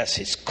Paul has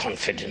his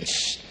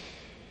confidence.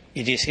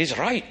 It is his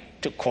right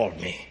to call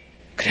me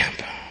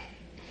grandpa.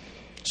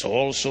 So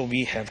also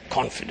we have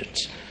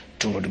confidence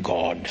toward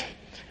God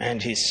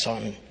and his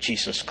Son,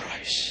 Jesus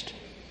Christ.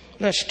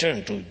 Let's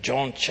turn to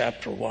John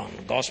chapter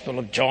 1. Gospel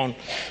of John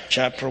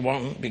chapter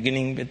 1,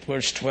 beginning with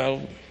verse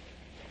 12.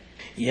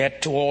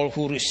 Yet to all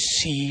who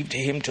received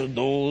him, to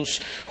those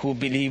who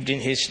believed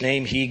in his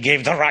name, he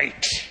gave the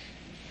right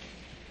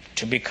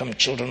to become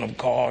children of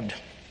God.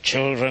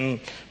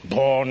 Children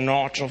born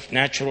not of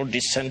natural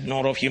descent,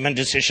 nor of human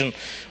decision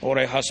or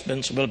a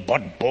husband's will,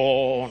 but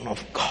born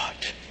of God.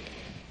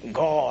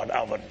 God,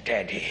 our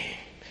daddy.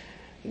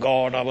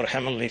 God, our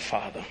heavenly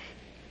Father.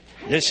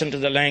 Listen to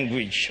the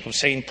language of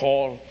St.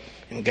 Paul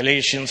in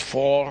Galatians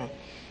 4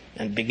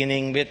 and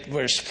beginning with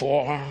verse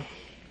 4.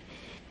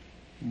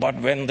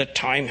 But when the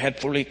time had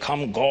fully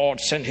come,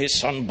 God sent his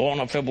Son, born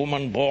of a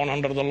woman, born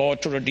under the law,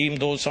 to redeem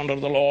those under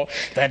the law,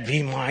 that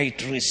we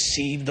might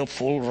receive the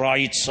full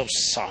rights of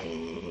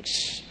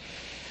sons.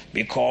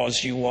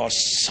 Because you are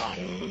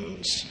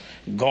sons,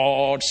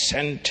 God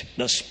sent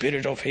the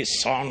Spirit of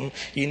His Son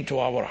into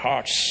our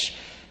hearts,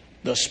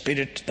 the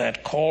Spirit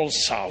that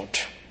calls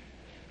out,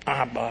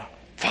 Abba,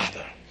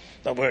 Father.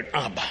 The word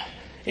Abba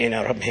in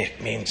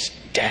Aramaic means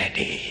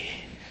daddy.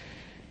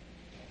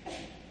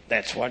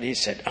 That's what He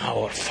said,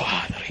 our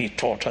Father. He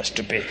taught us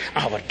to be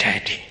our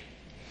daddy.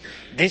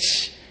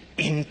 This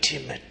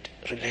intimate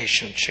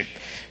relationship,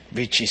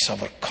 which is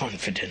our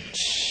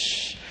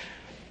confidence.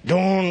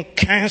 Don't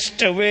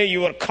cast away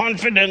your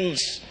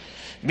confidence,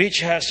 which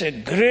has a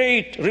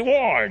great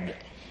reward,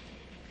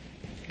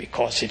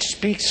 because it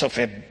speaks of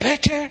a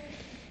better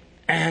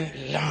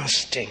and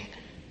lasting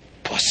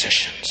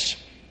possessions.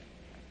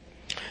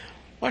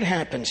 What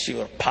happens to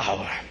your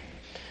power?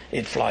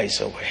 It flies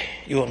away.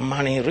 Your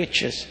money,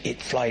 riches,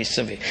 it flies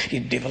away.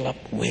 It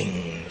develops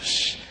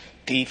wings.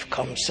 Thief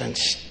comes and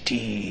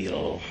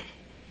steals.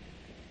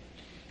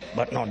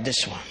 But not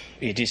this one.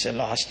 It is a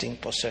lasting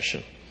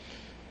possession.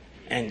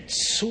 And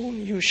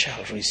soon you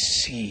shall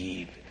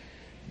receive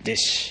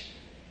this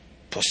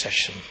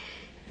possession,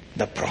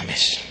 the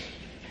promise.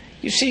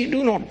 You see,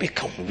 do not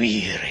become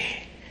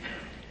weary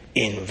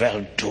in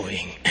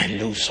well-doing and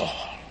lose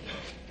all.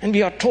 And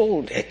we are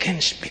told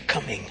against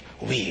becoming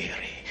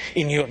weary.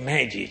 In your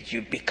marriage,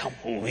 you become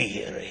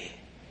weary.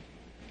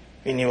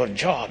 In your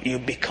job, you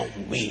become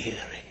weary.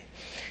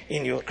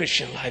 In your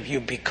Christian life,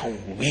 you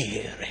become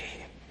weary.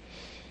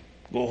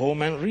 Go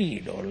home and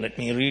read, or let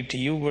me read to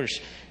you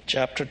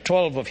chapter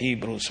 12 of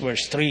Hebrews,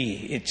 verse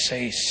 3. It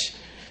says,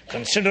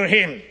 consider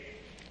Him.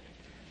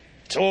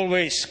 It's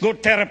always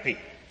good therapy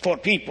for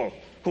people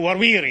who are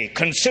weary.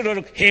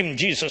 Consider Him,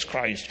 Jesus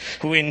Christ,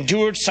 who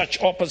endured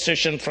such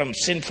opposition from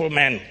sinful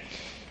men.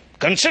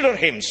 Consider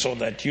Him so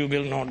that you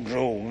will not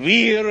grow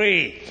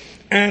weary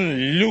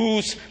and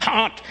lose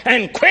heart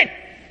and quit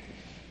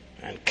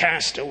and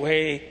cast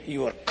away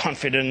your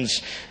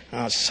confidence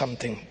as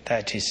something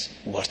that is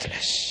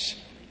worthless.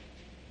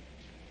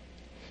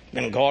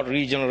 When God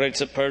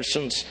regenerates a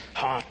person's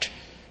heart,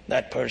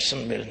 that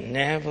person will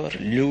never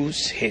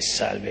lose his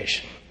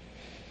salvation.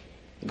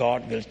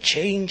 God will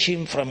change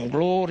him from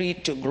glory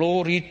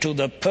to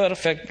the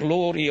perfect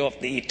glory of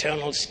the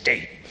eternal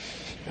state.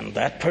 And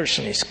that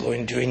person is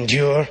going to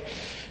endure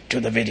to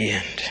the very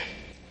end.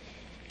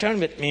 Turn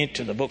with me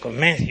to the book of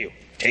Matthew.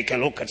 Take a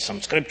look at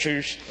some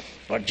scriptures,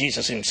 what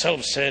Jesus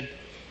Himself said.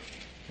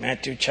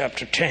 Matthew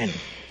chapter 10,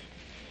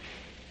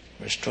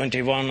 verse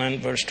 21 and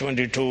verse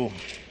 22.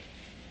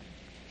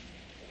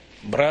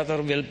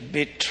 Brother will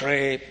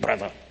betray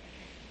brother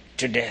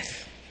to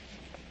death,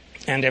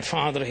 and a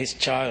father his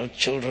child.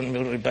 Children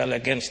will rebel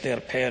against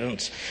their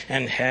parents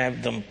and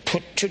have them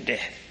put to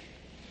death.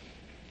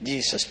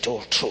 Jesus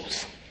told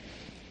truth.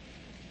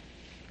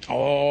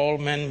 All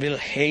men will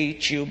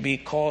hate you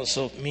because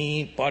of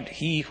me, but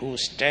he who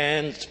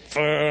stands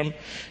firm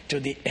to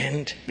the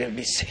end will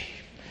be saved.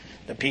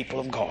 The people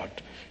of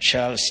God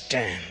shall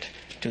stand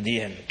to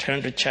the end.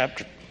 Turn to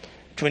chapter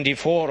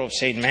 24 of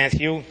St.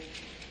 Matthew,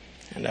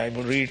 and I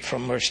will read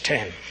from verse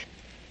 10.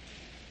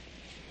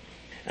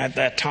 At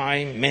that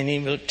time, many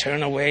will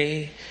turn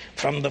away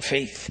from the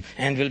faith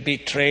and will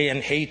betray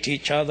and hate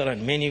each other,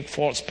 and many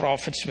false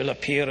prophets will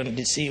appear and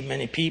deceive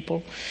many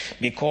people.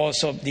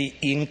 Because of the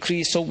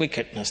increase of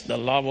wickedness, the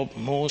love of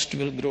most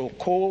will grow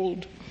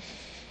cold,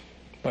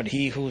 but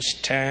he who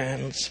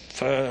stands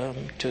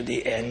firm to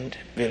the end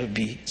will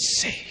be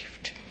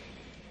saved.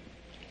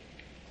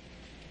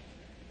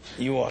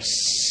 You are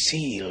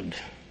sealed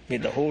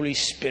with the Holy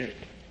Spirit.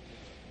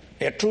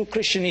 A true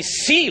Christian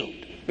is sealed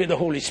with the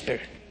Holy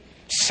Spirit.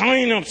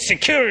 Sign of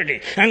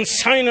security and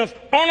sign of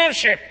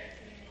ownership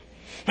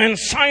and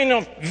sign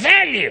of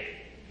value.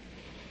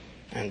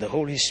 And the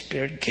Holy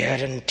Spirit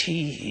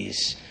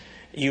guarantees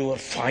your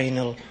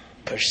final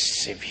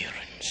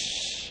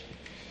perseverance.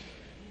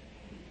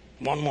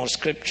 One more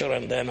scripture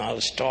and then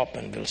I'll stop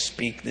and we'll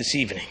speak this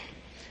evening.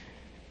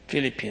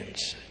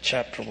 Philippians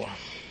chapter 1.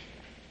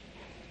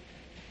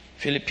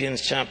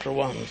 Philippians chapter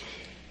 1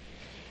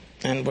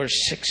 and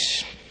verse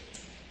 6.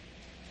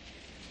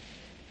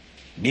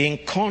 Being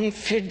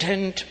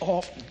confident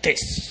of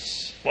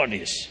this. What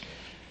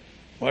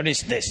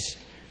is this?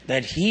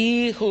 That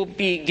he who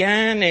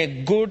began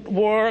a good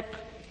work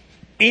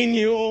in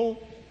you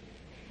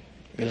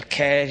will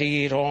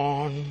carry it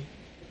on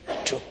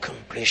to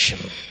completion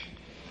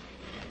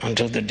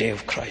until the day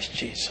of Christ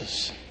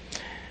Jesus.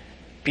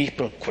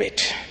 People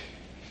quit,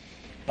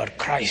 but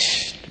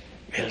Christ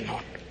will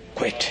not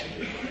quit.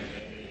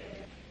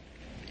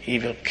 He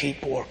will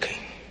keep working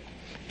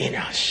in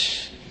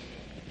us.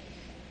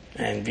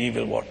 And we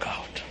will work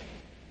out.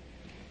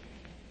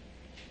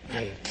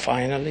 And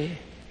finally,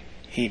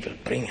 He will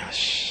bring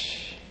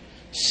us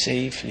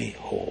safely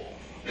home.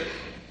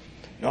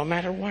 No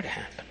matter what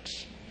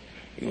happens.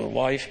 Your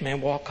wife may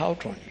walk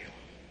out on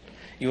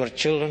you. Your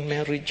children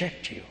may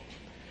reject you.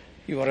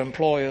 Your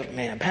employer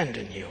may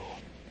abandon you.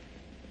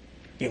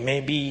 You may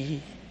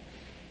be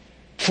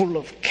full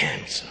of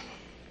cancer.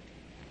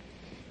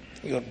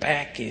 Your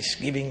back is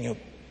giving you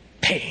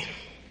pain.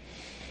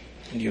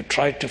 And you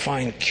try to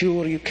find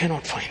cure, you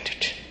cannot find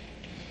it.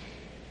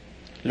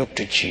 Look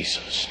to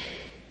Jesus.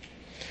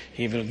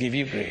 He will give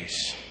you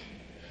grace.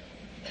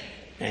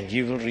 And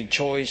you will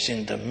rejoice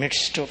in the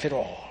midst of it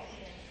all.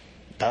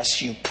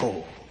 Thus you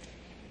prove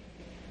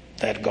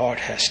that God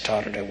has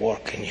started a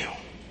work in you.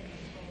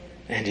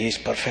 And He is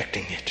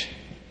perfecting it.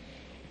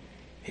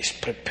 He's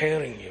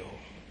preparing you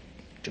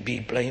to be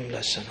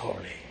blameless and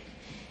holy,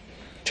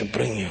 to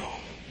bring you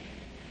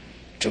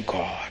to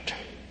God.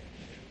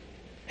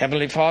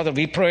 Heavenly Father,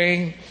 we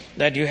pray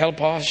that you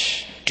help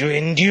us to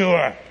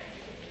endure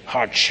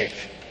hardship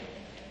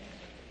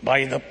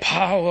by the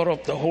power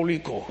of the Holy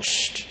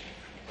Ghost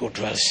who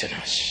dwells in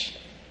us.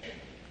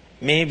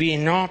 May we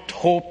not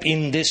hope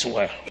in this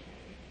world.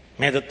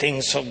 May the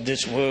things of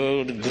this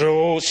world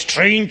grow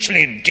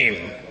strangely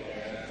dim,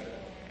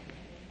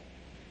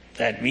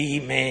 that we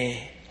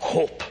may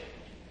hope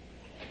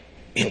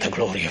in the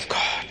glory of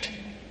God.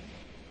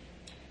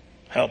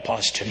 Help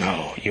us to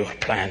know your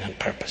plan and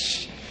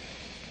purpose.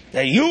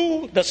 That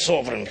you, the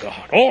sovereign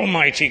God,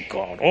 almighty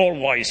God,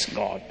 all-wise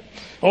God,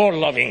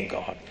 all-loving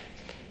God,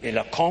 will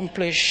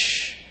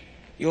accomplish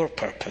your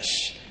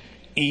purpose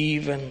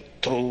even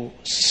through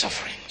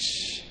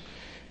sufferings.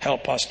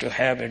 Help us to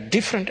have a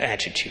different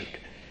attitude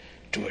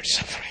towards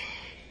suffering.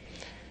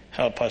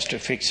 Help us to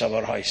fix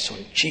our eyes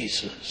on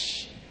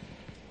Jesus,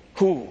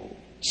 who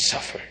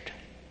suffered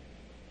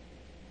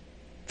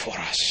for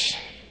us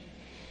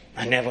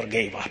and never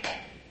gave up.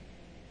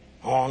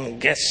 On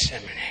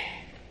Gethsemane,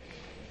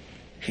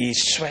 he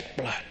sweat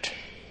blood,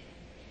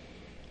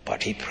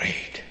 but he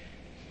prayed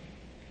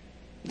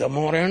the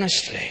more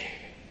earnestly,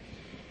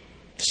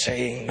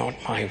 saying, not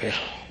my will,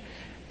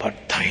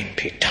 but thine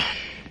be done.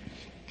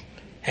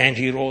 And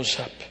he rose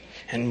up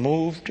and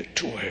moved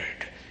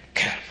toward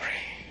Calvary.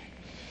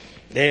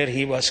 There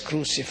he was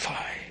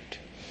crucified,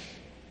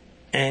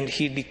 and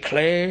he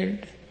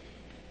declared,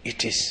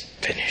 it is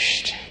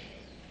finished.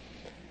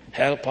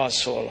 Help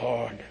us, O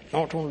Lord,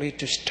 not only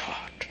to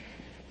start,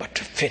 but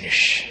to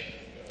finish.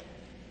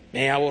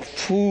 May our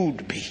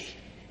food be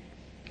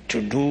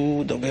to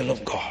do the will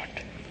of God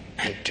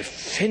and to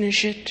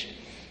finish it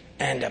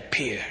and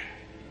appear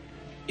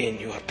in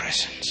your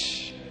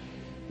presence,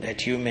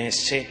 that you may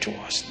say to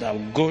us, thou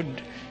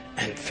good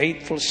and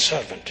faithful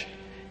servant,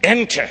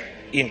 enter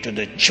into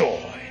the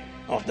joy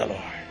of the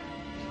Lord.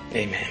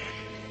 Amen.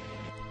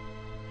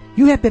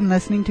 You have been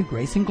listening to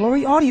Grace and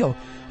Glory audio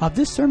of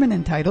this sermon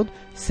entitled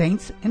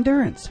Saints'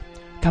 Endurance.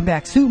 Come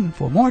back soon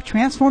for more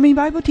transforming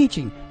Bible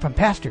teaching from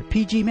Pastor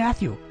P.G.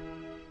 Matthew.